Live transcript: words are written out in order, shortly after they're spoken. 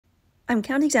I'm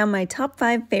counting down my top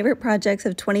 5 favorite projects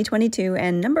of 2022,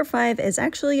 and number 5 is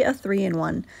actually a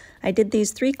 3-in-1. I did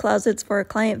these 3 closets for a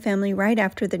client family right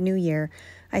after the new year.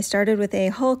 I started with a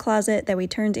hall closet that we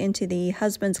turned into the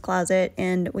husband's closet,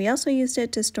 and we also used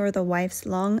it to store the wife's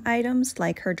long items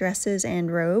like her dresses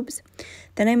and robes.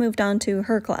 Then I moved on to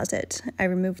her closet. I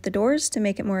removed the doors to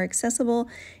make it more accessible,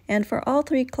 and for all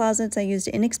 3 closets I used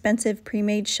inexpensive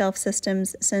pre-made shelf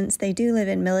systems since they do live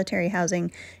in military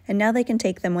housing, and now they can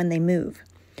take them when they move.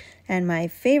 And my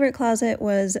favorite closet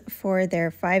was for their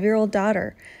 5-year-old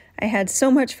daughter. I had so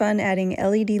much fun adding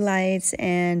LED lights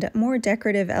and more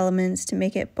decorative elements to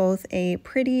make it both a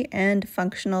pretty and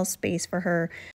functional space for her.